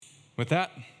With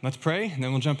that, let's pray, and then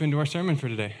we'll jump into our sermon for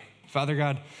today. Father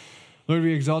God, Lord,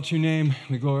 we exalt your name.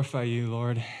 We glorify you,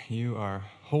 Lord. You are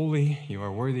holy. You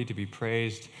are worthy to be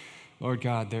praised. Lord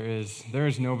God, there is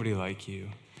nobody like you.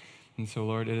 And so,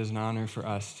 Lord, it is an honor for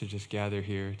us to just gather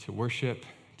here to worship,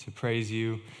 to praise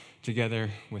you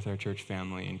together with our church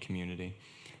family and community.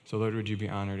 So, Lord, would you be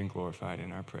honored and glorified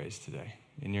in our praise today.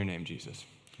 In your name, Jesus.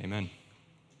 Amen.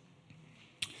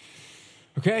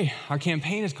 Okay, our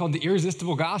campaign is called The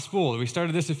Irresistible Gospel. We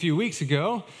started this a few weeks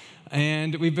ago,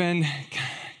 and we've been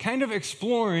kind of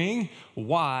exploring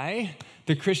why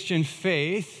the Christian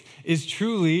faith is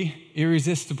truly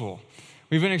irresistible.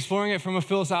 We've been exploring it from a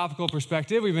philosophical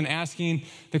perspective. We've been asking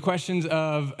the questions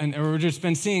or we've just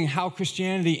been seeing how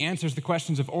Christianity answers the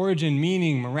questions of origin,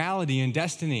 meaning, morality, and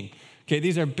destiny. Okay,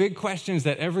 these are big questions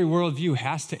that every worldview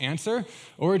has to answer.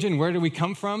 Origin, where do we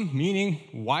come from? Meaning,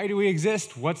 why do we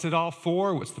exist? What's it all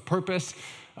for? What's the purpose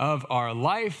of our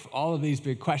life? All of these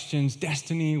big questions.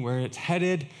 Destiny, where it's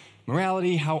headed.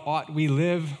 Morality, how ought we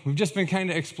live? We've just been kind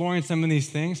of exploring some of these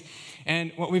things.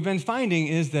 And what we've been finding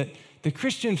is that the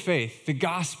Christian faith, the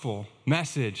gospel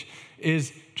message,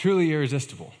 is truly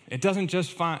irresistible. It doesn't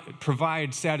just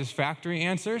provide satisfactory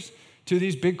answers to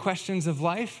these big questions of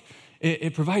life.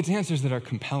 It provides answers that are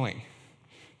compelling,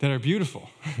 that are beautiful.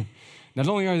 Not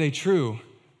only are they true,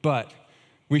 but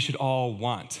we should all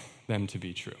want them to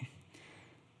be true.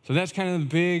 So that's kind of the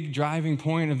big driving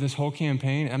point of this whole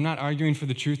campaign. I'm not arguing for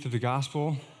the truth of the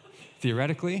gospel,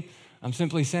 theoretically. I'm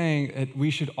simply saying that we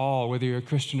should all, whether you're a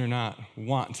Christian or not,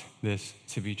 want this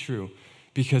to be true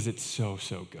because it's so,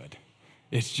 so good.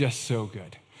 It's just so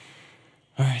good.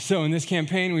 All right, so in this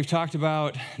campaign, we've talked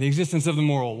about the existence of the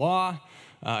moral law,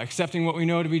 accepting what we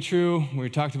know to be true. We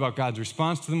talked about God's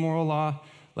response to the moral law.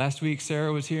 Last week,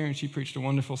 Sarah was here, and she preached a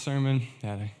wonderful sermon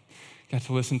that I got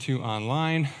to listen to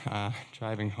online,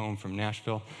 driving home from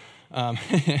Nashville.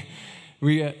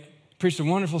 We preached a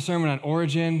wonderful sermon on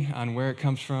origin, on where it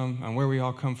comes from, on where we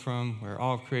all come from, where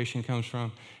all of creation comes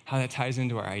from, how that ties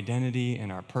into our identity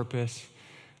and our purpose.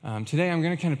 Today, I'm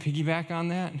going to kind of piggyback on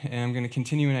that, and I'm going to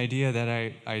continue an idea that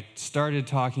I started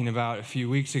talking about a few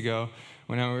weeks ago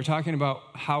when we were talking about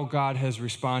how God has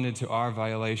responded to our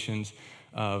violations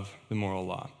of the moral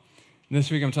law. And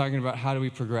this week, I'm talking about how do we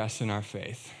progress in our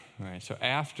faith. All right, so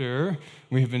after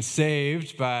we have been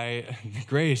saved by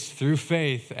grace through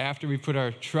faith, after we put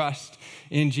our trust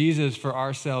in Jesus for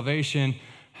our salvation,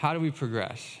 how do we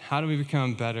progress? How do we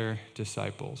become better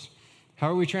disciples? How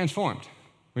are we transformed?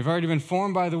 We've already been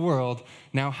formed by the world.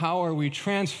 Now, how are we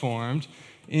transformed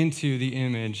into the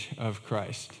image of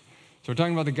Christ? So we're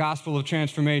talking about the gospel of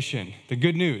transformation, the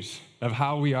good news of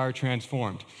how we are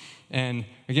transformed. And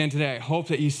again, today, I hope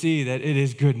that you see that it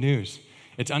is good news.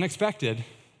 It's unexpected,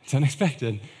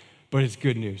 but it's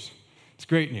good news. It's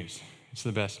great news. It's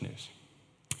the best news.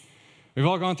 We've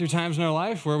all gone through times in our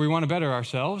life where we want to better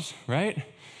ourselves, right?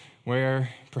 Where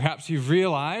perhaps you've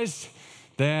realized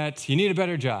that you need a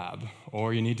better job,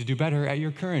 or you need to do better at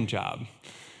your current job.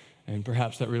 And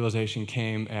perhaps that realization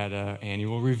came at an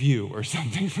annual review or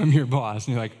something from your boss.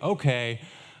 And you're like, okay,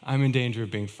 I'm in danger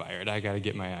of being fired. I got to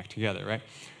get my act together, right?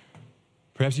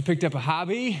 Perhaps you picked up a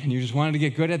hobby and you just wanted to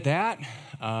get good at that.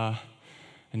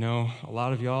 I know a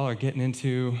lot of y'all are getting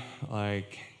into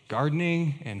like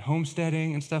gardening and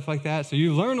homesteading and stuff like that. So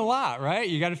you learn a lot, right?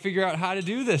 You got to figure out how to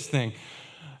do this thing.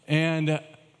 And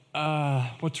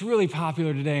what's really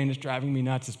popular today and is driving me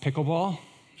nuts is pickleball.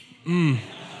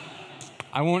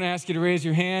 I won't ask you to raise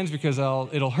your hands because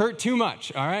it'll hurt too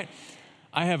much, all right?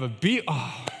 I have a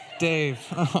Oh, Dave.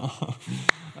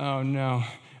 Oh no.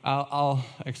 I'll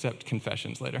accept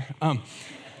confessions later.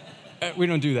 We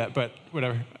don't do that, but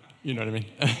whatever. You know what I mean.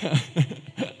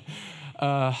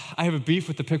 I have a beef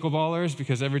with the pickleballers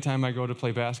because every time I go to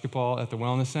play basketball at the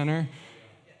wellness center,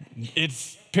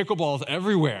 it's pickleballs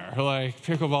everywhere. Like,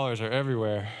 pickleballers are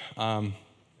everywhere.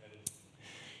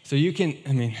 So you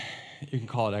can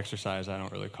call it exercise. I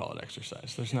don't really call it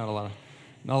exercise. There's not a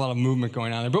lot of movement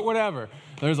going on there, but whatever.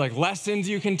 There's like lessons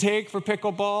you can take for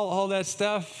pickleball, all that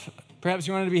stuff. Perhaps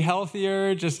you wanted to be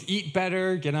healthier, just eat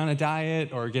better, get on a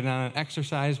diet, or get on an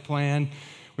exercise plan.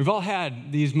 We've all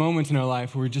had these moments in our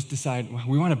life where we just decide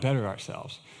we want to better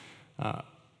ourselves.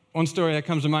 One story that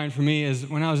comes to mind for me is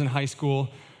when I was in high school,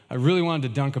 I really wanted to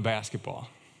dunk a basketball.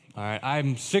 All right,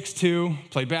 I'm 6'2",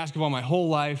 played basketball my whole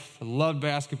life. I loved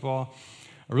basketball.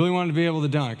 I really wanted to be able to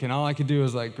dunk, and all I could do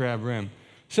was like grab rim.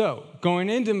 So going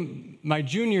into my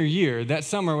junior year, that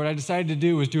summer, what I decided to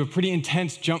do was do a pretty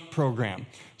intense jump program.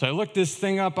 So I looked this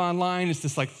thing up online. It's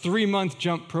this like 3-month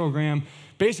jump program.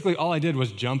 Basically, all I did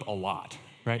was jump a lot,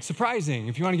 right? Surprising.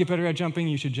 If you want to get better at jumping,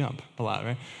 you should jump a lot,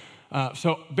 right?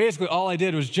 So basically all I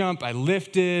did was jump. I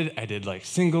lifted. I did like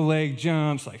single leg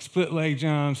jumps, like split leg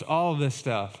jumps, all of this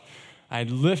stuff. I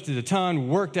lifted a ton,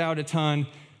 worked out a ton.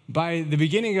 By the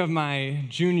beginning of my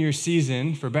junior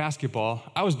season for basketball,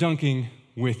 I was dunking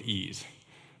with ease,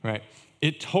 right?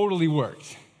 It totally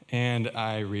worked, and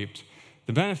I reaped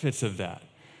the benefits of that.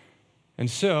 And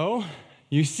so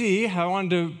you see how I wanted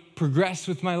to progress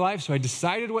with my life, so I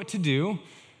decided what to do.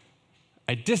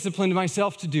 I disciplined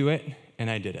myself to do it, and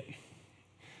I did it.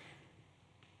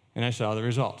 And I saw the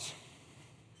results.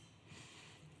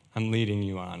 I'm leading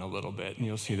you on a little bit, and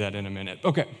you'll see that in a minute.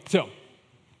 Okay, so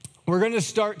we're going to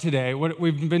start today. What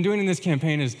we've been doing in this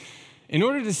campaign is, in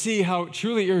order to see how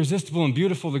truly irresistible and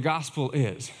beautiful the gospel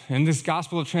is, and this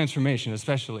gospel of transformation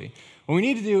especially, what we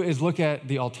need to do is look at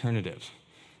the alternatives.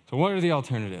 So what are the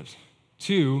alternatives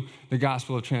to the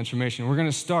gospel of transformation? We're going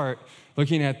to start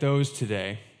looking at those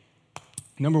today.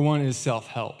 Number one is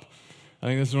self-help. I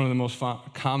think this is one of the most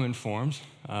common forms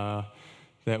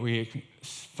that we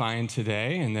find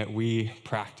today and that we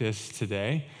practice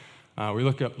today. We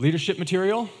look up leadership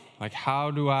material, like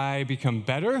how do I become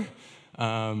better?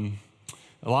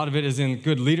 A lot of it is in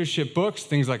good leadership books,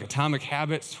 things like Atomic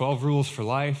Habits, 12 Rules for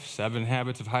Life, 7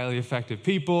 Habits of Highly Effective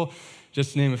People,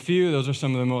 just to name a few. Those are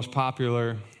some of the most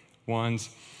popular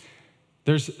ones.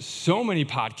 There's so many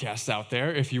podcasts out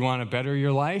there. If you want to better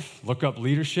your life, look up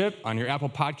leadership on your Apple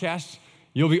Podcasts.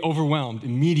 You'll be overwhelmed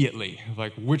immediately.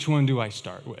 Like, which one do I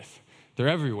start with? They're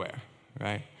everywhere,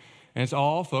 right? And it's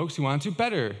all folks who want to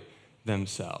better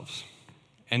themselves.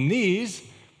 And these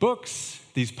books,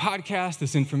 these podcasts,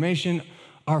 this information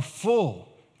are full.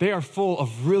 They are full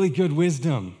of really good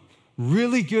wisdom,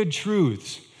 really good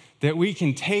truths that we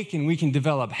can take and we can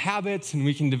develop habits and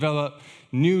we can develop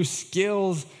new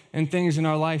skills and things in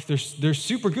our life. They're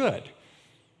super good.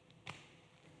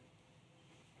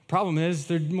 Problem is,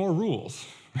 there are more rules,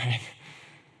 right?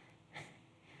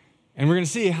 And we're going to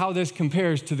see how this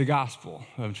compares to the gospel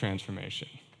of transformation.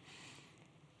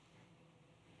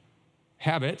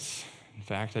 Habits, in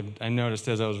fact, I noticed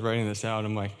as I was writing this out,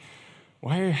 I'm like,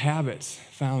 why are habits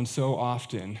found so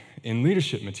often in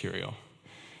leadership material?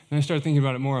 And I started thinking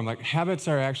about it more. I'm like, habits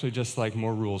are actually just like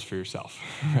more rules for yourself,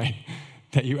 right?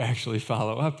 That you actually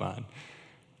follow up on.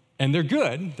 And they're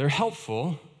good, they're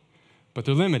helpful, but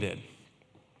they're limited.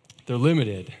 They're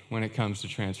limited when it comes to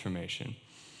transformation.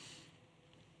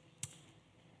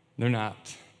 They're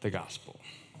not the gospel.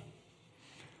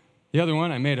 The other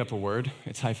one, I made up a word.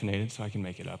 It's hyphenated, so I can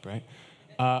make it up, right?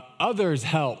 Others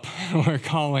help, we're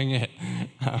calling it.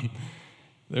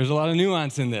 There's a lot of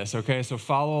nuance in this, okay? So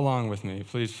follow along with me.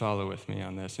 Please follow with me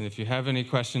on this. And if you have any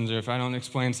questions or if I don't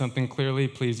explain something clearly,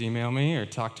 please email me or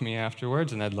talk to me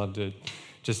afterwards, and I'd love to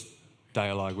just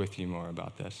dialogue with you more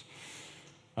about this.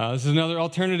 This is another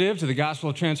alternative to the gospel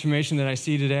of transformation that I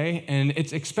see today, and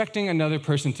it's expecting another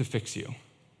person to fix you,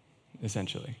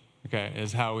 essentially, okay,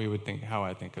 is how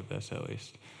I think of this at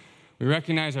least. We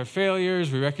recognize our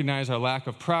failures, we recognize our lack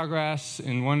of progress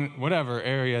in whatever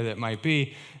area that might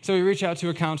be, so we reach out to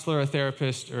a counselor, a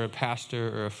therapist, or a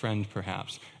pastor, or a friend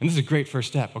perhaps. And this is a great first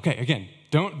step. Okay, again,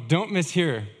 don't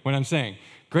mishear what I'm saying.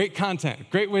 Great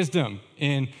content, great wisdom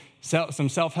in some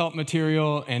self-help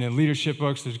material and in leadership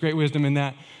books. There's great wisdom in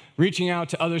that. Reaching out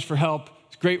to others for help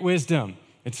is great wisdom.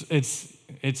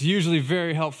 It's usually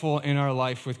very helpful in our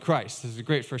life with Christ. This is a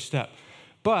great first step.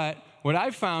 But what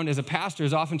I've found as a pastor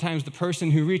is oftentimes the person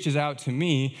who reaches out to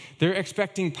me, they're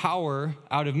expecting power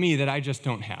out of me that I just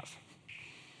don't have.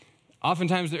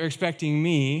 Oftentimes they're expecting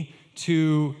me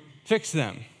to fix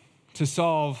them, to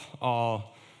solve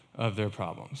all of their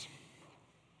problems.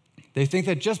 They think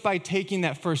that just by taking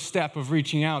that first step of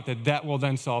reaching out, that will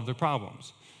then solve their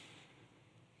problems.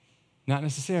 Not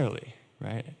necessarily,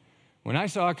 right? When I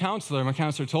saw a counselor, my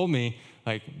counselor told me,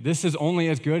 like, this is only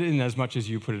as good in as much as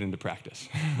you put it into practice.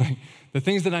 Like, the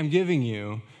things that I'm giving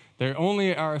you, they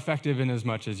only are effective in as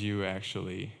much as you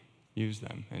actually use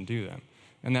them and do them.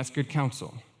 And that's good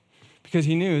counsel, because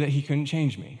he knew that he couldn't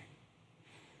change me.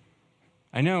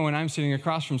 I know when I'm sitting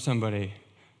across from somebody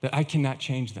that I cannot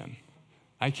change them.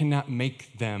 I cannot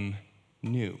make them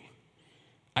new.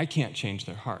 I can't change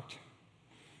their heart.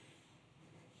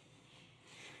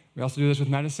 We also do this with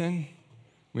medicine.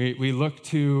 We look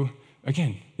to,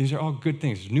 again, these are all good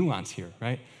things. There's nuance here,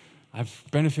 right? I've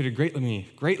benefited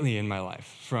greatly in my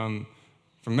life from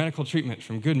medical treatment,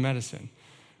 from good medicine.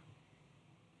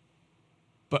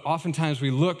 But oftentimes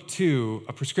we look to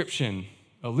a prescription,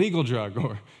 a legal drug,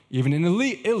 or even an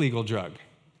illegal drug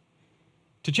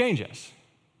to change us,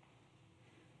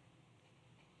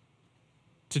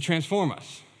 to transform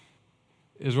us,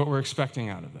 is what we're expecting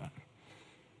out of that.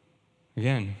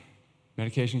 Again,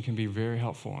 Medication can be very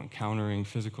helpful in countering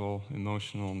physical,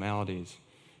 emotional maladies,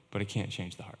 but it can't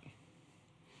change the heart.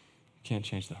 It can't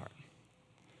change the heart.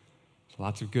 There's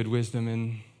lots of good wisdom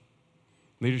in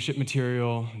leadership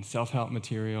material and self-help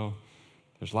material.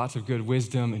 There's lots of good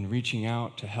wisdom in reaching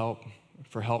out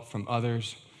for help from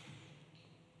others.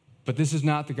 But this is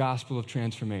not the gospel of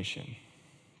transformation.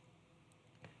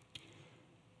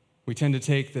 We tend to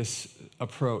take this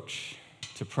approach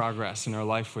to progress in our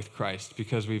life with Christ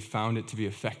because we've found it to be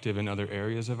effective in other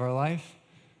areas of our life.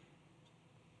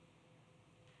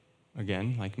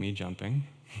 Again, like me jumping.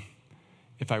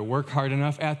 If I work hard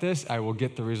enough at this, I will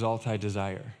get the result I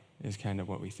desire, is kind of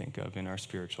what we think of in our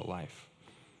spiritual life.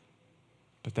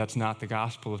 But that's not the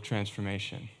gospel of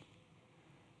transformation.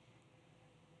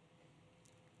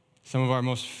 Some of our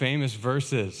most famous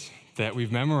verses that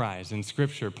we've memorized in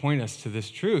Scripture point us to this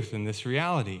truth and this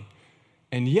reality.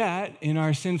 And yet, in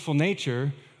our sinful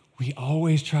nature, we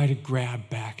always try to grab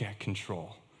back at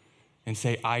control and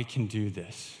say, I can do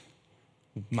this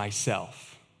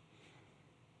myself.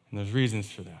 And there's reasons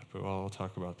for that, but I'll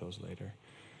talk about those later.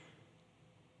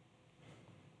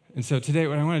 And so today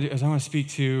what I want to do is I want to speak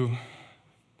to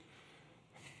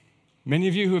many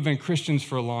of you who have been Christians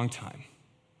for a long time.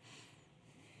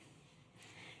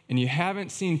 And you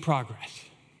haven't seen progress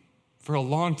for a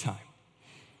long time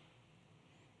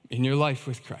in your life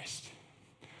with Christ.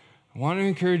 I want to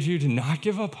encourage you to not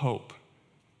give up hope.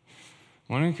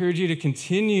 I want to encourage you to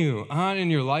continue on in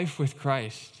your life with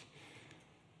Christ.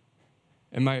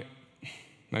 And my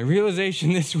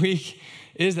realization this week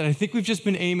is that I think we've just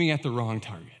been aiming at the wrong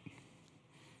target.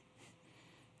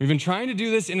 We've been trying to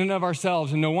do this in and of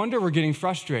ourselves, and no wonder we're getting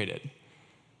frustrated.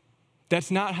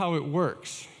 That's not how it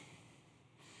works.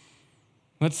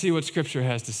 Let's see what Scripture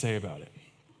has to say about it.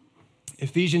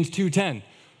 Ephesians 2:10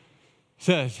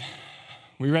 says,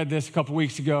 we read this a couple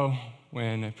weeks ago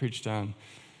when I preached on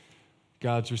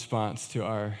God's response to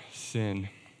our sin.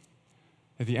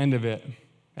 At the end of it,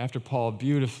 after Paul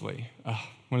beautifully,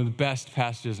 one of the best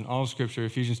passages in all of Scripture,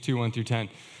 Ephesians 2:1-10,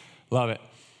 love it,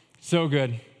 so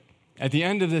good. At the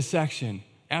end of this section,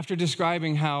 after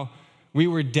describing how we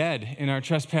were dead in our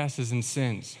trespasses and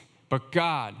sins, but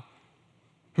God,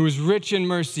 who is rich in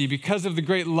mercy, because of the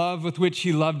great love with which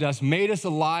he loved us, made us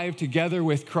alive together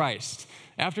with Christ.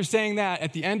 After saying that,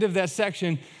 at the end of that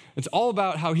section, it's all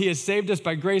about how he has saved us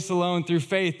by grace alone through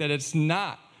faith, that it's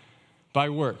not by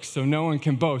works, so no one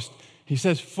can boast. He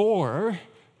says, for,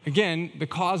 again, the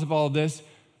cause of all of this,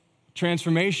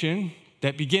 transformation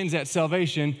that begins at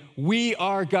salvation, we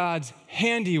are God's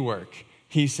handiwork,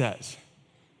 he says.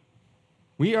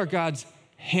 We are God's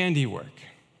handiwork.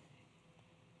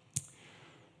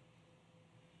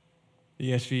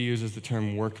 The ESV uses the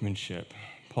term workmanship.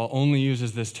 Paul only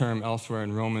uses this term elsewhere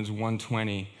in Romans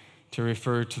 1:20 to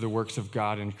refer to the works of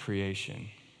God in creation.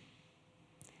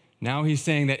 Now he's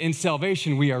saying that in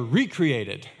salvation we are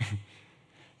recreated.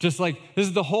 Just like, this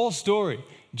is the whole story.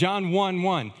 John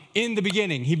 1:1, in the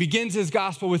beginning. He begins his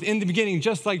gospel with in the beginning,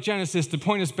 just like Genesis, to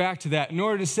point us back to that, in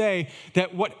order to say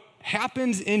that what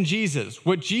happens in Jesus,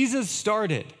 what Jesus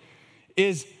started,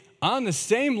 is on the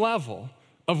same level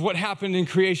of what happened in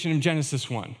creation in Genesis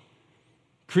 1.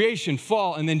 Creation,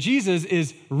 fall, and then Jesus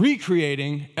is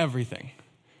recreating everything.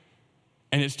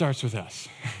 And it starts with us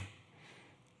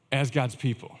as God's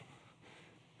people.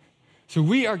 So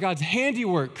we are God's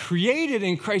handiwork, created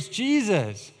in Christ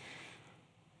Jesus.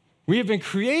 We have been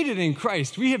created in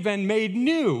Christ. We have been made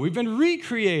new. We've been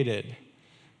recreated,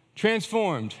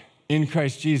 transformed in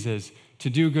Christ Jesus to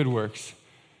do good works.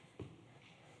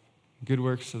 Good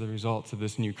works are the results of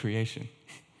this new creation.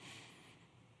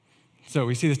 So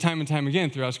we see this time and time again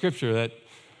throughout Scripture that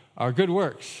our good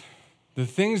works, the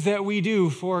things that we do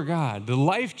for God, the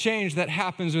life change that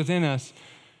happens within us,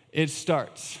 it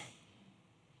starts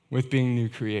with being new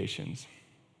creations.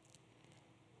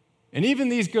 And even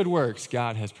these good works,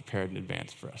 God has prepared in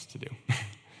advance for us to do.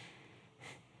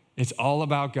 It's all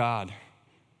about God.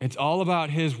 It's all about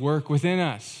his work within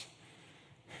us.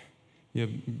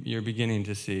 You're beginning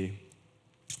to see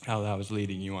how that was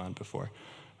leading you on before.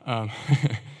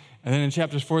 And then in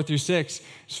chapters 4-6,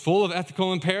 it's full of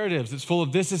ethical imperatives. It's full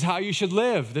of this is how you should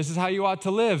live. This is how you ought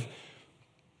to live.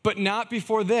 But not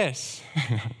before this.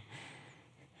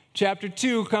 Chapter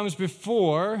 2 comes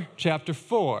before chapter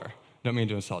 4. Don't mean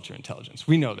to insult your intelligence.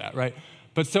 We know that, right?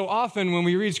 But so often when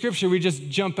we read Scripture, we just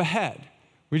jump ahead.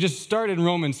 We just start in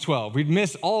Romans 12. We'd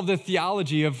miss all of the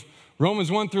theology of Romans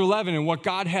 1-11 and what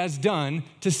God has done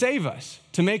to save us,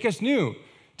 to make us new,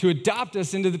 to adopt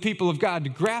us into the people of God, to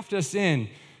graft us in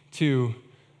to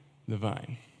the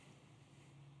vine.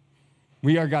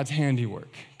 We are God's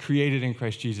handiwork, created in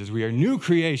Christ Jesus. We are new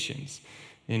creations.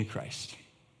 in Christ.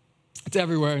 It's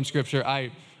everywhere in Scripture.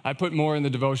 I put more in the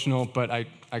devotional, but I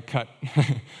I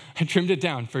trimmed it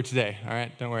down for today, all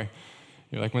right? Don't worry.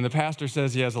 You're like, when the pastor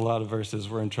says he has a lot of verses,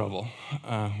 we're in trouble.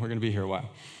 We're going to be here a while.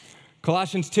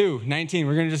 Colossians 2:19.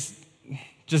 We're going to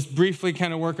just briefly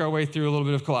kind of work our way through a little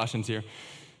bit of Colossians here.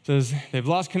 It says, they've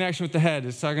lost connection with the head.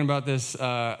 It's talking about this,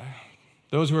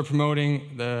 those who are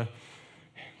promoting the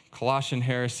Colossian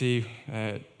heresy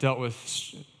dealt with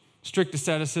strict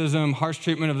asceticism, harsh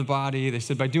treatment of the body. They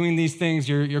said, by doing these things,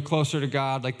 you're closer to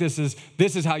God. Like, this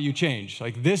is how you change.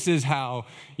 Like, this is how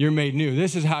you're made new.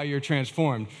 This is how you're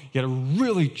transformed. You got to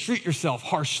really treat yourself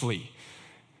harshly,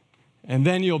 and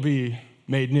then you'll be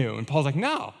made new. And Paul's like,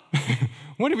 no,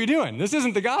 what are we doing? This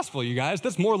isn't the gospel, you guys.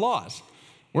 That's more laws.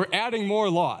 We're adding more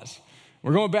laws.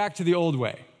 We're going back to the old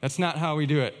way. That's not how we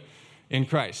do it in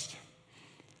Christ.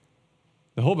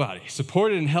 The whole body,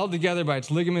 supported and held together by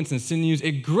its ligaments and sinews,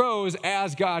 it grows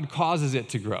as God causes it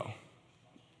to grow.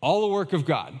 All the work of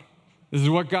God. This is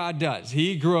what God does.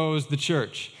 He grows the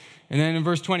church. And then in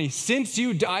verse 20, since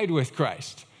you died with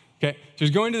Christ. Okay, so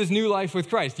he's going to this new life with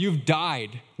Christ. You've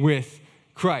died with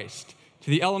Christ. To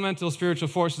the elemental spiritual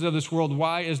forces of this world,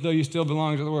 why, as though you still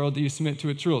belong to the world, do you submit to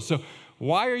its rules? So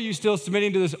why are you still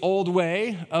submitting to this old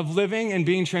way of living and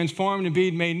being transformed and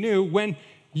being made new when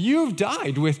you've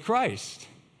died with Christ?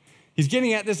 He's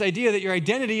getting at this idea that your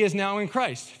identity is now in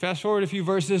Christ. Fast forward a few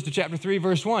verses to chapter 3,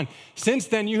 verse 1. Since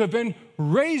then, you have been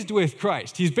raised with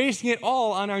Christ. He's basing it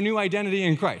all on our new identity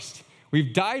in Christ.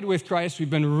 We've died with Christ. We've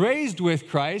been raised with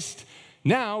Christ.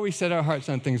 Now we set our hearts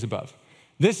on things above.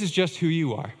 This is just who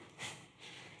you are.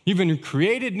 You've been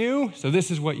created new, so this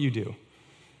is what you do.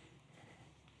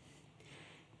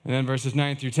 And then verses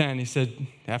 9 through 10, he said,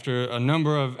 after a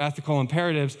number of ethical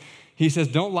imperatives, he says,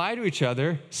 don't lie to each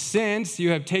other, since you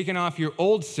have taken off your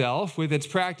old self with its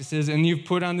practices and you've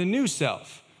put on the new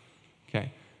self.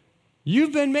 Okay.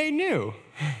 You've been made new.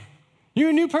 You're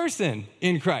a new person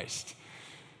in Christ.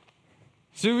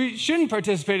 So we shouldn't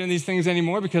participate in these things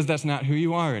anymore because that's not who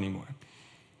you are anymore.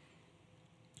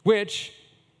 Which,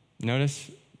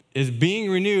 notice, is being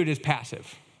renewed is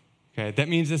passive. Okay. That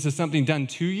means this is something done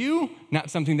to you, not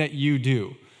something that you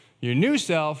do. Your new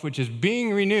self, which is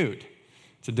being renewed.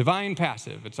 It's a divine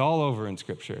passive. It's all over in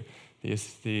Scripture.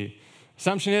 The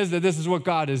assumption is that this is what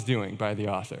God is doing by the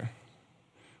author,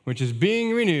 which is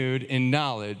being renewed in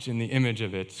knowledge in the image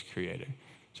of its creator.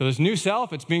 So this new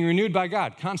self, it's being renewed by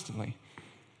God constantly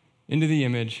into the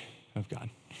image of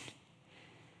God.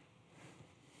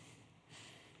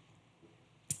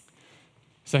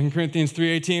 Second Corinthians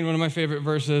 3:18, one of my favorite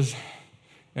verses.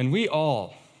 And we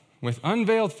all, with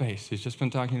unveiled face, he's just been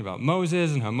talking about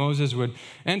Moses and how Moses would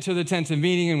enter the tent of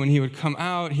meeting, and when he would come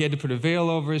out, he had to put a veil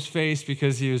over his face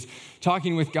because he was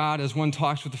talking with God as one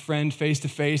talks with a friend face to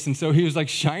face, and so he was like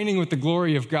shining with the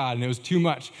glory of God, and it was too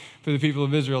much for the people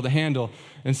of Israel to handle.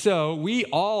 And so we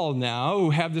all now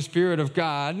who have the Spirit of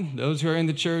God, those who are in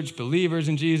the church, believers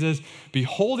in Jesus,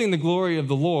 beholding the glory of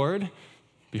the Lord,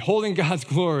 beholding God's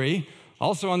glory,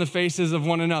 also on the faces of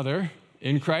one another,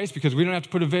 in Christ, because we don't have to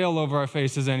put a veil over our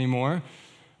faces anymore,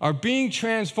 are being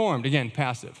transformed. Again,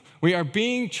 passive. We are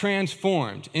being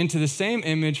transformed into the same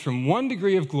image from one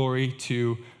degree of glory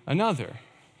to another.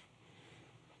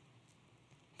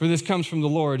 For this comes from the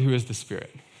Lord, who is the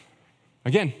Spirit.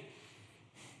 Again,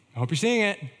 I hope you're seeing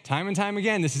it time and time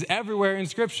again. This is everywhere in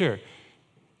Scripture.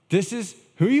 This is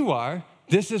who you are.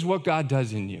 This is what God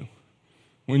does in you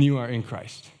when you are in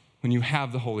Christ, when you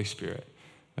have the Holy Spirit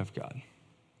of God.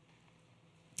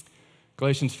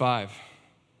 Galatians 5,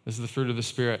 this is the fruit of the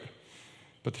Spirit.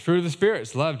 But the fruit of the Spirit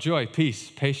is love, joy,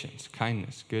 peace, patience,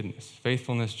 kindness, goodness,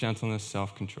 faithfulness, gentleness,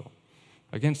 self-control.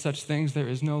 Against such things there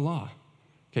is no law.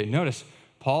 Okay, notice,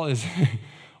 Paul is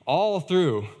all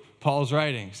through Paul's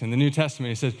writings in the New Testament.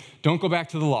 He says, don't go back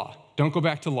to the law. Don't go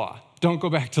back to law. Don't go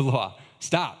back to law.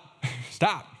 Stop.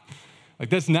 Stop. Like,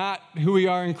 that's not who we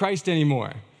are in Christ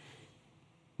anymore.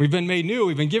 We've been made new.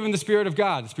 We've been given the Spirit of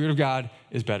God. The Spirit of God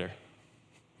is better.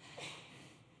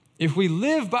 If we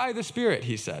live by the Spirit,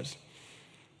 he says,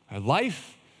 our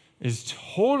life is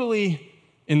totally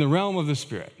in the realm of the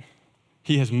Spirit.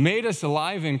 He has made us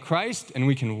alive in Christ, and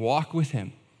we can walk with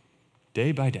him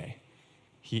day by day.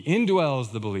 He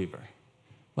indwells the believer.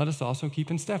 Let us also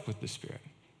keep in step with the Spirit.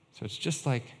 So it's just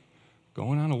like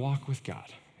going on a walk with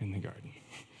God in the garden.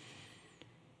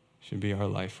 Should be our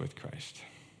life with Christ.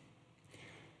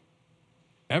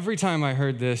 Every time I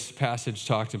heard this passage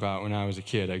talked about when I was a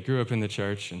kid, I grew up in the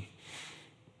church,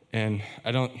 and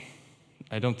I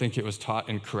don't think it was taught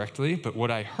incorrectly, but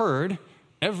what I heard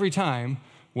every time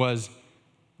was,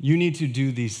 you need to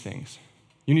do these things.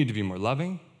 You need to be more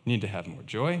loving. You need to have more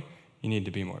joy. You need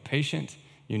to be more patient.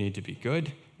 you need to be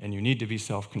good, and you need to be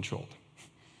self-controlled.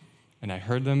 And I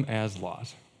heard them as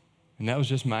laws. And that was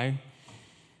just my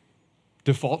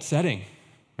default setting,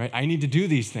 right? I need to do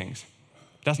these things.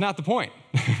 That's not the point.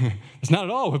 That's not at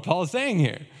all what Paul is saying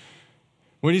here.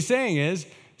 What he's saying is,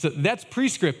 so that's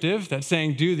prescriptive, that's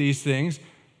saying do these things.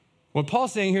 What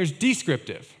Paul's saying here is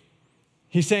descriptive.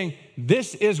 He's saying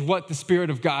this is what the Spirit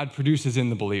of God produces in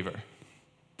the believer.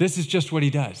 This is just what he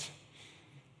does.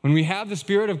 When we have the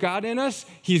Spirit of God in us,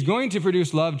 he's going to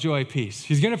produce love, joy, peace.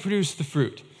 He's going to produce the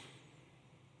fruit.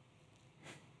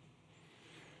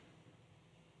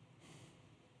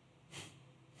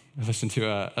 I listened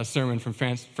to a sermon from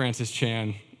Francis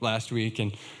Chan last week,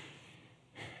 and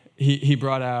he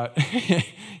brought out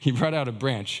a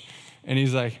branch, and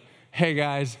he's like, "Hey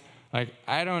guys, like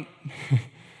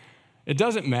it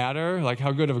doesn't matter like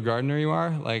how good of a gardener you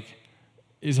are. Like,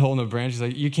 he's holding a branch. He's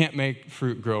like, you can't make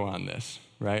fruit grow on this,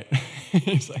 right?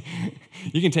 He's like,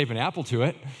 you can tape an apple to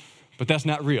it, but that's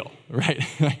not real, right?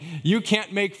 You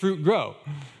can't make fruit grow.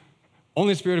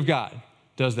 Only the Spirit of God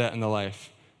does that in the life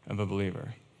of a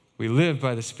believer. We live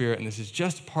by the Spirit, and this is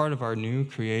just part of our new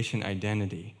creation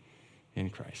identity in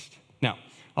Christ. Now,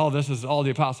 all this is all the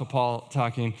Apostle Paul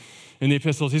talking in the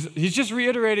epistles. He's just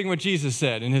reiterating what Jesus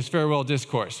said in his farewell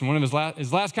discourse, in one of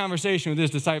his last conversation with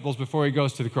his disciples before he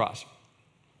goes to the cross.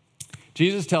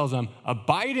 Jesus tells them,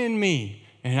 abide in me,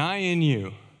 and I in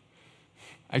you.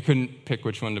 I couldn't pick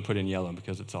which one to put in yellow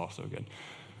because it's all so good.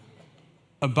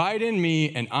 Abide in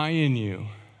me, and I in you,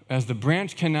 as the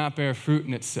branch cannot bear fruit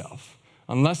in itself.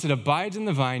 Unless it abides in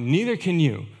the vine, neither can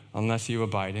you, unless you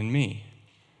abide in me.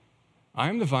 I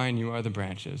am the vine, you are the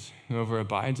branches. Whoever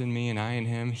abides in me and I in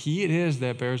him, he it is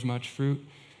that bears much fruit.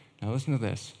 Now listen to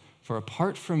this. For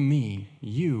apart from me,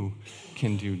 you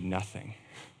can do nothing.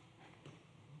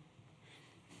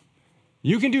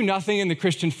 You can do nothing in the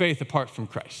Christian faith apart from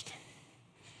Christ.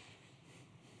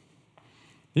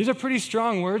 These are pretty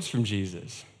strong words from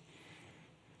Jesus.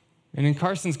 And in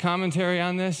Carson's commentary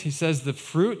on this, he says the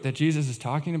fruit that Jesus is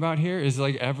talking about here is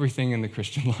like everything in the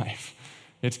Christian life.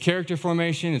 It's character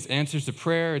formation, it's answers to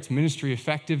prayer, it's ministry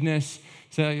effectiveness.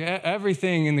 So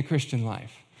everything in the Christian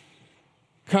life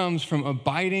comes from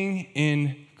abiding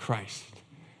in Christ.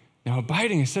 Now,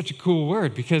 abiding is such a cool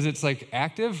word because it's like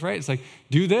active, right? It's like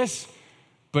do this,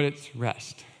 but it's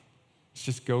rest. It's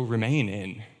just go remain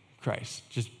in Christ.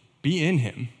 Just be in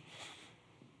him.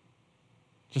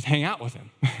 Just hang out with him.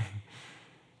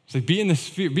 It's like be in the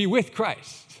sphere, be with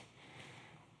Christ.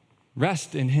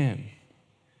 Rest in him.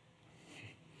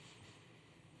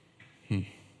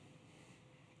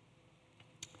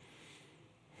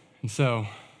 And so,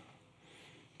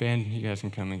 band, you guys can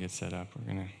come and get set up.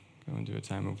 We're going to go and do a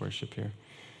time of worship here.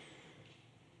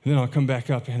 And then I'll come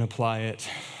back up and apply it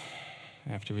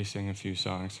after we sing a few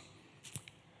songs.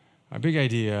 Our big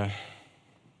idea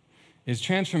is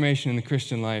transformation in the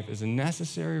Christian life is a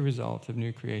necessary result of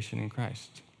new creation in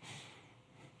Christ.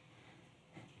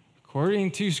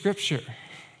 According to Scripture,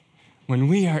 when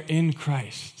we are in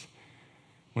Christ,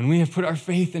 when we have put our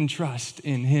faith and trust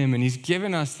in him and he's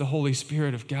given us the Holy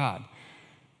Spirit of God,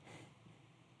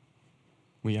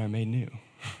 we are made new.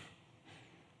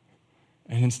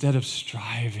 And instead of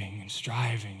striving and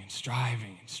striving and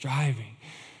striving and striving,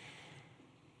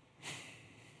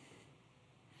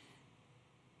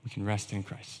 we can rest in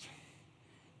Christ,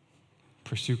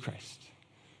 pursue Christ,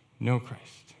 know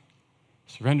Christ,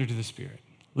 surrender to the Spirit,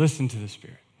 listen to the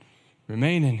Spirit,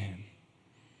 remain in him.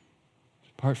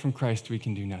 Apart from Christ, we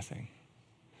can do nothing.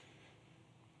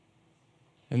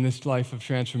 And this life of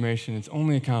transformation is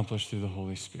only accomplished through the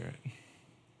Holy Spirit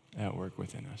at work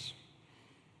within us.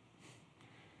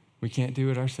 We can't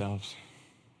do it ourselves.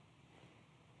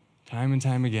 Time and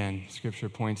time again, Scripture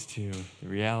points to the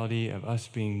reality of us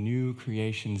being new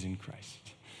creations in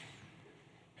Christ.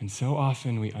 And so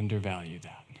often we undervalue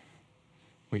that.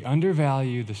 We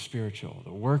undervalue the spiritual,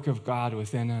 the work of God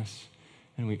within us,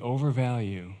 and we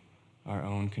overvalue our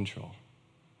own control,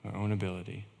 our own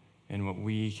ability, and what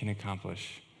we can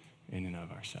accomplish in and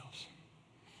of ourselves.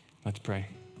 Let's pray.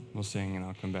 We'll sing, and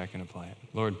I'll come back and apply it.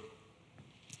 Lord,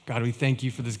 God, we thank you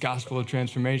for this gospel of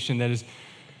transformation that is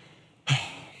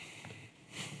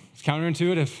it's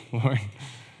counterintuitive, Lord,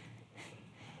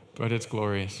 but it's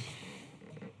glorious.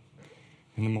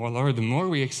 And the more, Lord, the more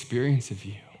we experience of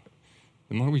you,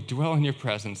 the more we dwell in your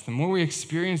presence, the more we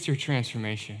experience your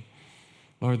transformation,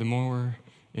 Lord, the more we're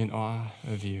in awe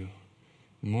of you,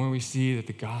 the more we see that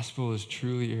the gospel is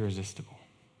truly irresistible.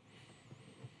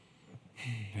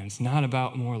 And it's not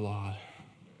about more law,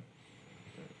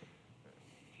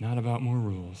 not about more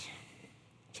rules.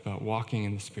 It's about walking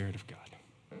in the Spirit of God.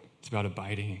 It's about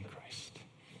abiding in Christ.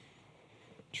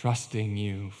 trusting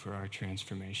you for our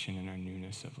transformation and our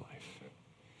newness of life.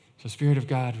 So Spirit of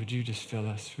God, would you just fill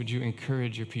us? Would you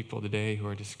encourage your people today who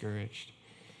are discouraged?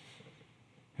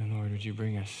 And Lord, would you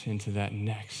bring us into that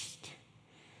next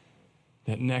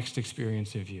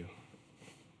experience of you,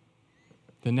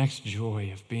 the next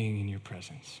joy of being in your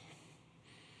presence,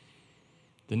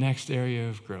 the next area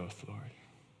of growth, Lord,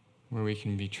 where we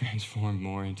can be transformed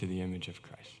more into the image of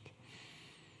Christ.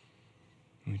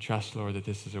 And we trust, Lord, that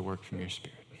this is a work from your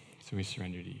Spirit. So we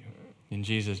surrender to you. In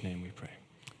Jesus' name we pray.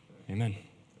 Amen.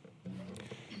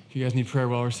 If you guys need prayer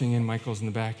while we're singing, Michael's in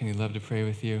the back and he'd love to pray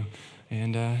with you.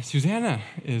 And Susanna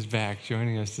is back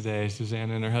joining us today.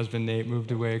 Susanna and her husband Nate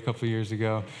moved away a couple years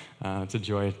ago. It's a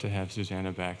joy to have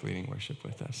Susanna back leading worship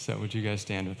with us. So would you guys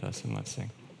stand with us and let's sing.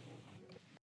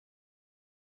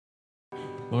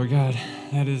 Lord God,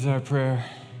 that is our prayer,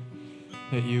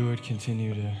 that you would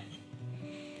continue to,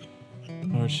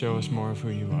 Lord, show us more of who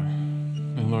you are.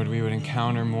 And Lord, we would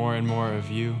encounter more and more of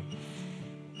you.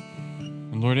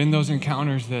 And Lord, in those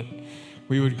encounters that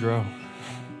we would grow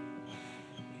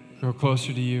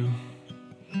closer to you,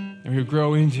 and we would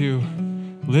grow into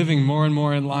living more and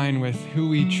more in line with who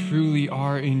we truly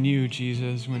are in you,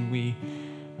 Jesus, when we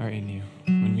are in you,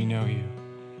 when we know you,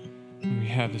 when we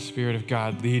have the Spirit of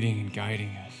God leading and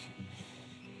guiding us.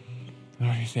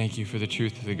 Lord, we thank you for the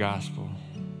truth of the gospel.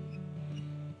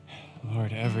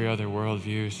 Lord, every other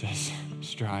worldview says,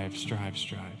 strive, strive,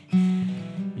 strive.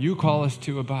 You call us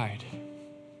to abide.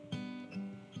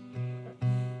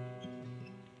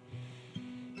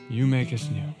 You make us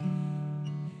new.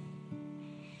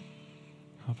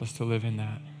 Help us to live in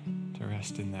that, to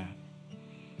rest in that,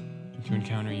 and to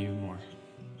encounter you more.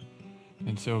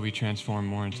 And so be transformed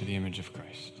more into the image of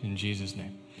Christ. In Jesus'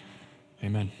 name,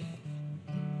 amen.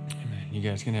 Amen. You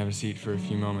guys can have a seat for a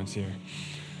few moments here.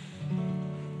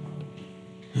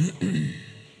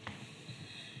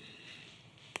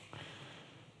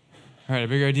 All right, a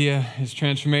big idea is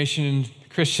transformation in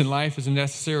Christian life is a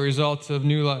necessary result of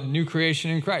new creation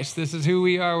in Christ. This is who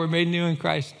we are. We're made new in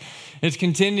Christ. It's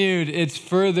continued. It's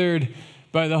furthered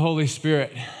by the Holy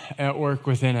Spirit at work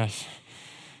within us.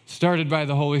 Started by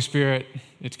the Holy Spirit.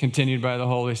 It's continued by the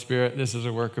Holy Spirit. This is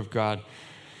a work of God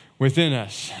within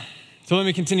us. So let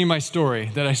me continue my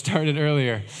story that I started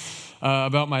earlier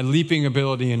about my leaping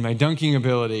ability and my dunking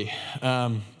ability.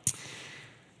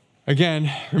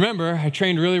 Again, remember, I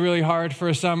trained really, really hard for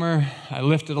a summer. I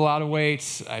lifted a lot of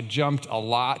weights. I jumped a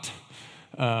lot.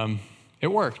 It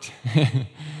worked.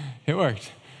 It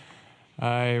worked.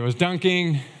 I was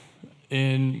dunking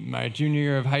in my junior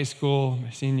year of high school, my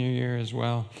senior year as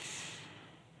well,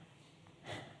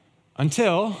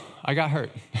 until I got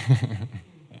hurt.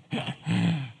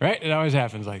 Right? It always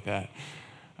happens like that.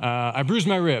 I bruised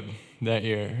my rib that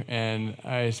year, and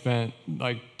I spent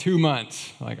like 2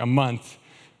 months, like a month,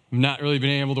 not really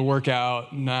being able to work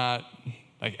out, not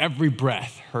like every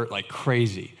breath hurt like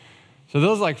crazy. So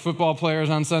those like football players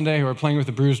on Sunday who are playing with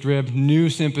a bruised rib, new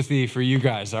sympathy for you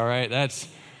guys, all right?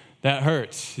 That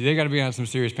hurts. They got to be on some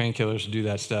serious painkillers to do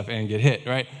that stuff and get hit,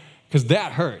 right? Because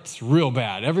that hurts real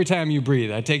bad. Every time you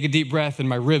breathe, I'd take a deep breath and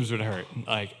my ribs would hurt,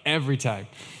 like every time.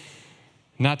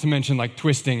 Not to mention like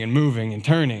twisting and moving and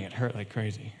turning, it hurt like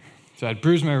crazy. So I'd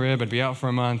bruise my rib, I'd be out for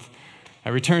a month. I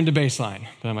returned to baseline,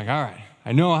 but I'm like, all right,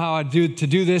 I know how to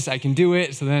do this, I can do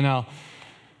it, so then I'll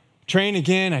train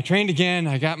again. I trained again,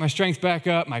 I got my strength back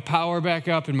up, my power back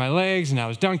up in my legs, and I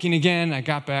was dunking again, I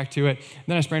got back to it, and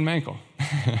then I sprained my ankle.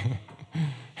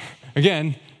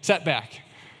 Again, setback.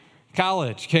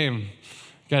 College came,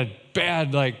 got a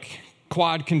bad like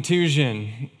quad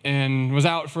contusion, and was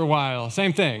out for a while.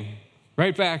 Same thing,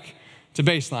 right back to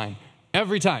baseline,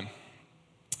 every time.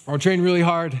 I would train really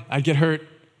hard, I'd get hurt,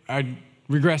 I'd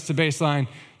regress to baseline,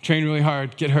 train really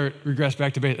hard, get hurt, regress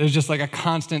back to baseline. It was just like a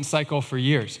constant cycle for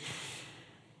years.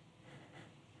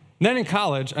 Then in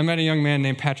college, I met a young man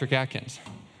named Patrick Atkins.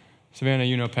 Savannah,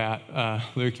 you know Pat.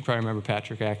 Luke, you probably remember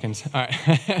Patrick Atkins. All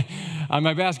right. On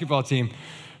my basketball team,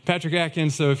 Patrick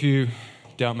Atkins, so if you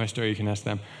doubt my story, you can ask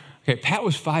them. Okay, Pat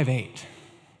was 5'8",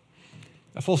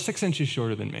 a full 6 inches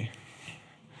shorter than me.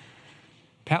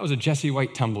 Pat was a Jesse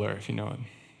White tumbler, if you know what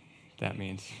that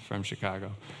means, from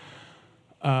Chicago.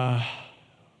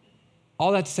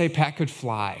 All that to say, Pat could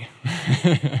fly.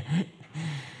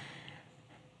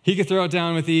 He could throw it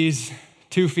down with ease.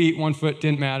 2 feet, 1 foot,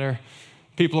 didn't matter.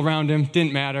 People around him,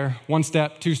 didn't matter. 1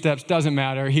 step, 2 steps, doesn't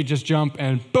matter. He'd just jump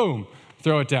and boom,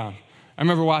 throw it down. I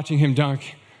remember watching him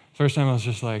dunk. First time I was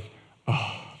just like,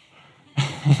 oh,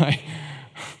 like,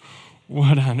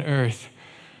 what on earth?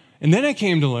 And then I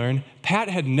came to learn Pat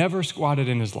had never squatted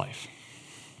in his life.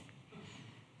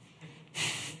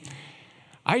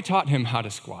 I taught him how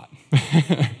to squat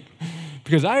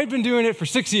because I had been doing it for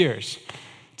 6 years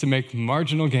to make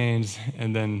marginal gains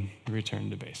and then return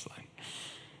to baseline.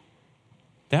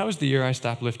 That was the year I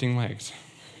stopped lifting legs.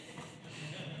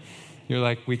 You're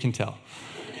like, we can tell.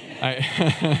 I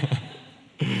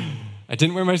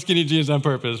didn't wear my skinny jeans on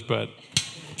purpose, but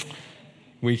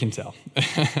we can tell.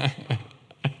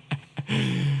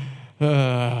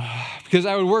 Because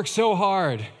I would work so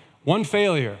hard, one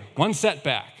failure, one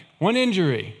setback, one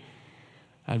injury,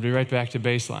 I'd be right back to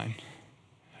baseline.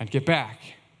 I'd get back,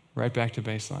 right back to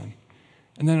baseline.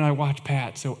 And then I'd watch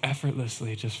Pat so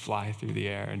effortlessly just fly through the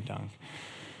air and dunk.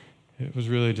 It was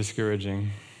really discouraging.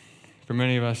 For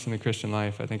many of us in the Christian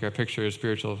life, I think our picture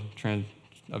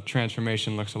of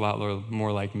transformation looks a lot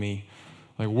more like me,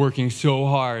 like working so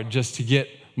hard just to get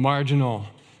marginal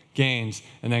gains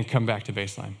and then come back to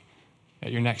baseline.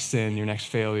 At your next sin, your next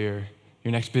failure,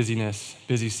 your next busyness,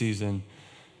 busy season.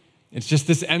 It's just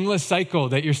this endless cycle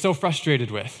that you're so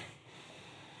frustrated with.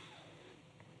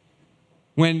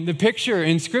 When the picture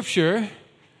in Scripture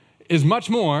is much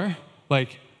more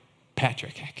like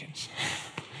Patrick Atkins,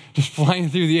 just flying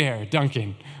through the air,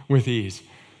 dunking with ease.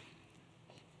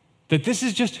 That this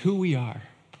is just who we are.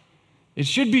 It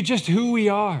should be just who we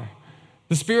are.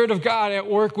 The Spirit of God at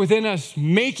work within us,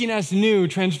 making us new,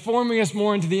 transforming us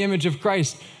more into the image of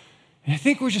Christ. And I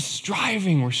think we're just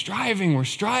striving.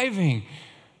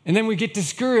 And then we get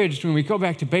discouraged when we go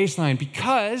back to baseline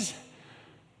because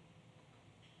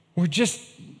we're just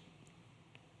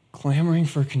clamoring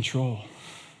for control.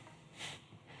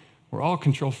 We're all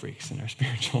control freaks in our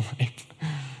spiritual life.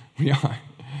 We are.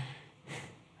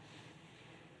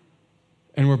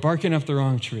 And we're barking up the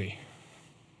wrong tree.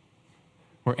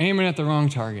 We're aiming at the wrong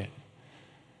target.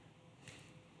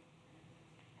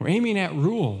 We're aiming at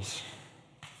rules.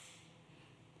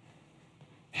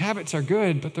 Habits are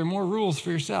good, but they're more rules for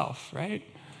yourself, right?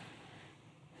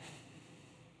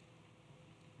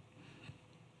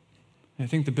 I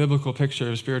think the biblical picture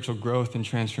of spiritual growth and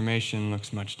transformation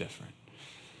looks much different.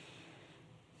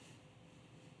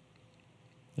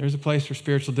 There's a place for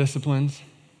spiritual disciplines.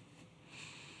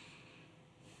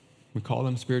 We call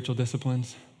them spiritual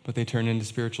disciplines, but they turn into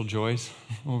spiritual joys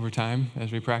over time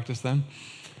as we practice them.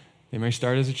 They may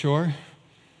start as a chore,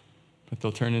 but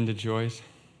they'll turn into joys.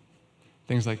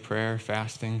 Things like prayer,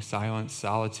 fasting, silence,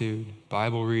 solitude,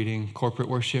 Bible reading, corporate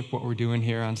worship, what we're doing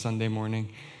here on Sunday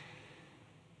morning.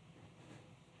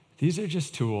 These are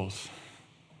just tools.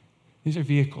 These are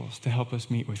vehicles to help us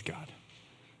meet with God.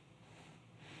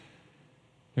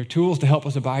 They're tools to help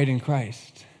us abide in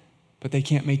Christ, but they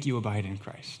can't make you abide in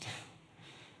Christ.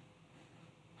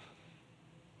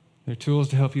 They're tools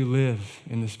to help you live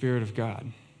in the Spirit of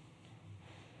God.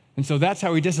 And so that's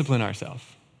how we discipline ourselves.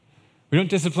 We don't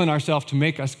discipline ourselves to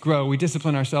make us grow. We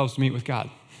discipline ourselves to meet with God.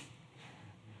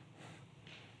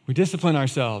 We discipline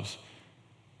ourselves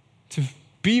to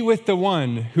be with the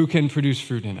one who can produce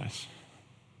fruit in us.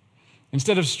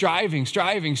 Instead of striving,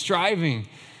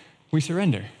 we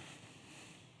surrender.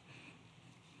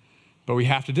 But we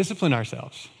have to discipline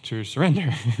ourselves to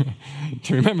surrender,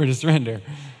 to remember to surrender.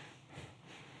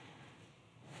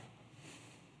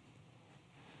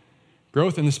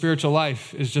 Growth in the spiritual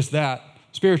life is just that,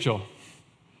 spiritual.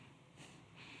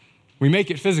 We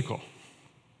make it physical.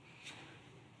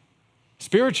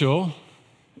 Spiritual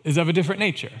is of a different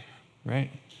nature,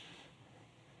 right?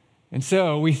 And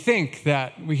so we think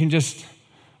that we can just,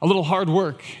 a little hard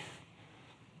work,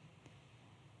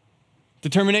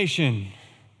 determination,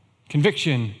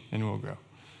 conviction, and we'll grow.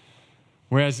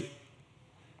 Whereas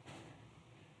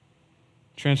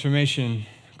transformation,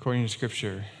 according to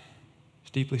Scripture,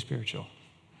 is deeply spiritual.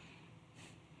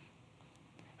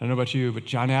 I don't know about you, but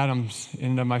John Adams,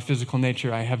 in my physical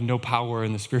nature, I have no power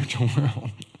in the spiritual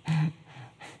world.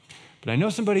 But I know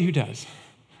somebody who does.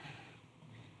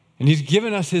 And he's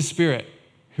given us his Spirit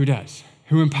who does,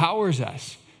 who empowers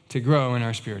us to grow in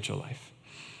our spiritual life.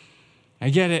 I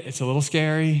get it. It's a little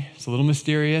scary. It's a little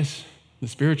mysterious, the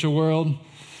spiritual world,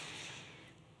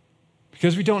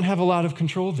 because we don't have a lot of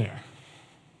control there.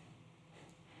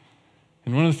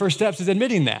 And one of the first steps is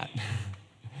admitting that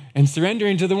and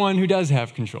surrendering to the one who does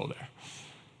have control there.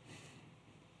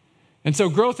 And so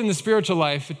growth in the spiritual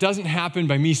life, it doesn't happen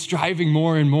by me striving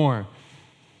more and more.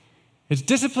 It's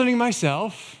disciplining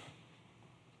myself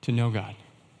to know God,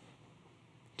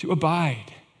 to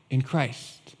abide in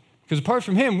Christ. Because apart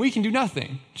from him, we can do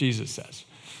nothing, Jesus says.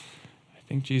 I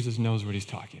think Jesus knows what he's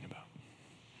talking about.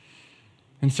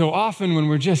 And so often when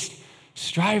we're just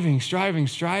striving,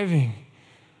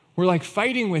 we're like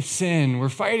fighting with sin. We're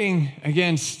fighting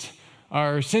against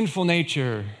our sinful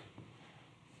nature.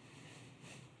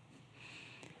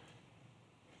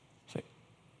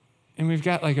 and we've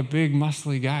got like a big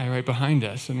muscly guy right behind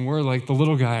us, and we're like the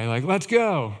little guy, like, let's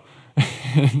go.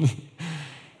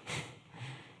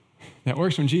 That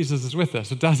works when Jesus is with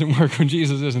us. It doesn't work when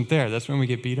Jesus isn't there. That's when we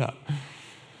get beat up.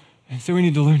 And so we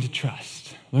need to learn to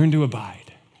trust, learn to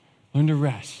abide, learn to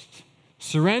rest,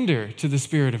 surrender to the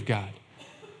Spirit of God.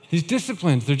 These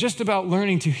disciplines, they're just about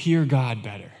learning to hear God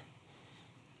better,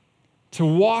 to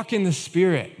walk in the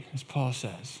Spirit, as Paul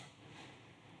says.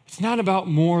 It's not about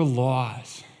more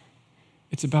laws.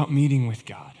 It's about meeting with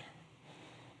God.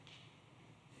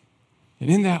 And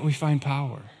in that, we find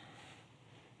power.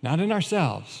 Not in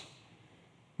ourselves.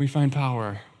 We find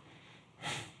power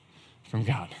from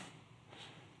God.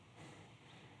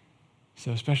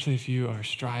 So especially if you are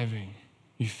striving,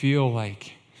 you feel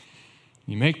like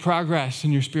you make progress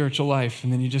in your spiritual life,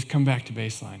 and then you just come back to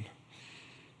baseline.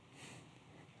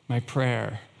 My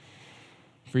prayer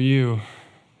for you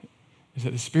is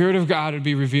that the Spirit of God would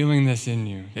be revealing this in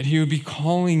you, that he would be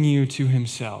calling you to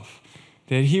himself,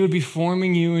 that he would be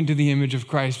forming you into the image of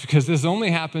Christ, because this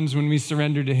only happens when we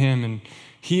surrender to him and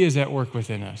he is at work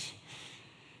within us.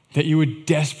 That you would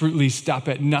desperately stop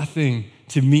at nothing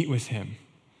to meet with him,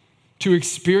 to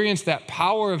experience that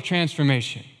power of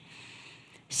transformation.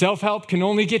 Self-help can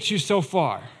only get you so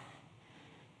far.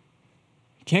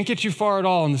 It can't get you far at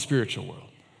all in the spiritual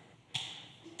world.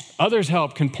 Others'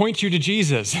 help can point you to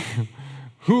Jesus,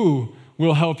 who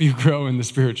will help you grow in the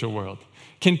spiritual world,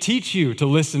 can teach you to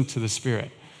listen to the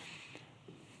Spirit,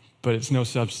 but it's no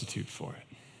substitute for it.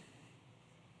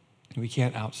 We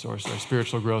can't outsource our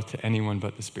spiritual growth to anyone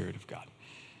but the Spirit of God.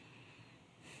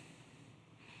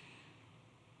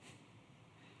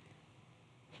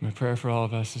 My prayer for all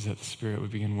of us is that the Spirit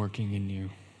would begin working in you,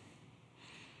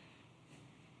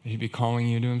 that he'd be calling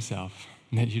you to himself,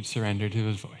 and that you'd surrender to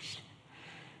his voice,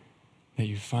 that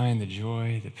you'd find the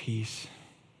joy, the peace,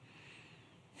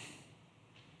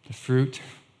 the fruit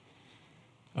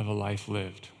of a life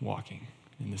lived walking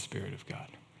in the Spirit of God,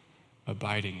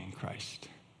 abiding in Christ,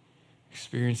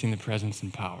 experiencing the presence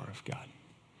and power of God.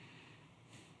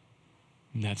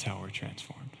 And that's how we're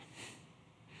transformed.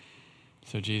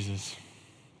 So Jesus,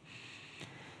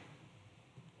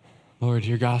 Lord,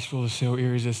 your gospel is so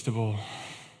irresistible.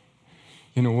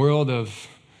 In a world of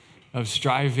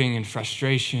striving and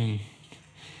frustration,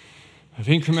 of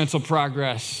incremental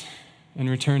progress and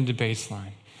return to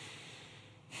baseline,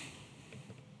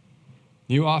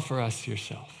 you offer us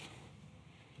yourself.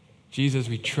 Jesus,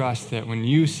 we trust that when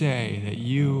you say that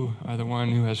you are the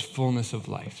one who has fullness of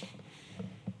life,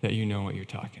 that you know what you're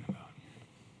talking about.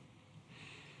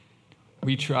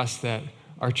 We trust that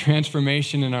our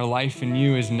transformation in our life in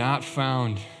you is not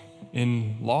found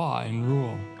in law and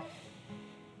rule,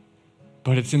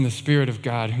 but it's in the Spirit of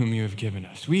God whom you have given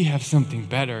us. We have something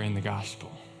better in the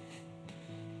gospel.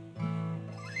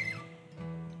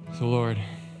 So, Lord,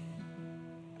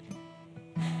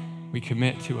 we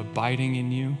commit to abiding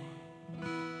in you.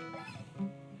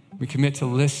 We commit to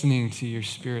listening to your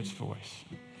Spirit's voice,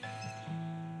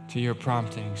 to your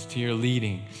promptings, to your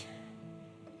leadings.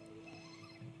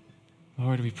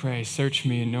 Lord, we pray, search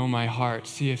me and know my heart.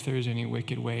 See if there is any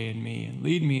wicked way in me, and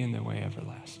lead me in the way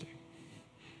everlasting.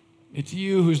 It's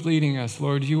you who's leading us,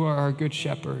 Lord. You are our good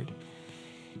shepherd.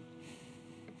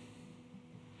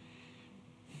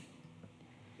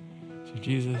 So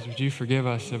Jesus, would you forgive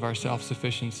us of our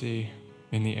self-sufficiency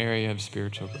in the area of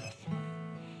spiritual growth?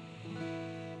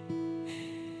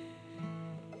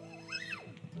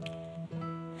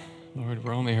 Lord,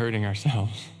 we're only hurting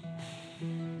ourselves.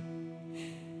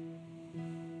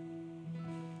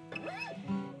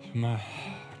 My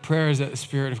prayer is that the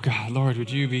Spirit of God, Lord, would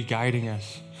you be guiding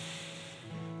us,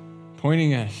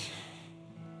 pointing us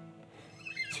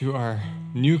to our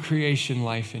new creation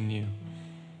life in you,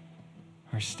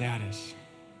 our status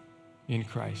in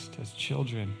Christ as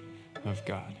children of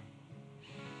God,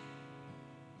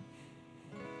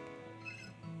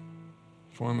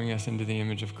 forming us into the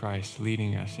image of Christ,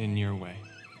 leading us in your way.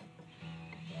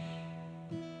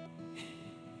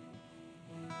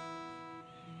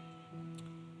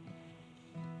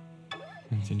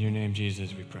 It's in your name,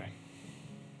 Jesus, we pray.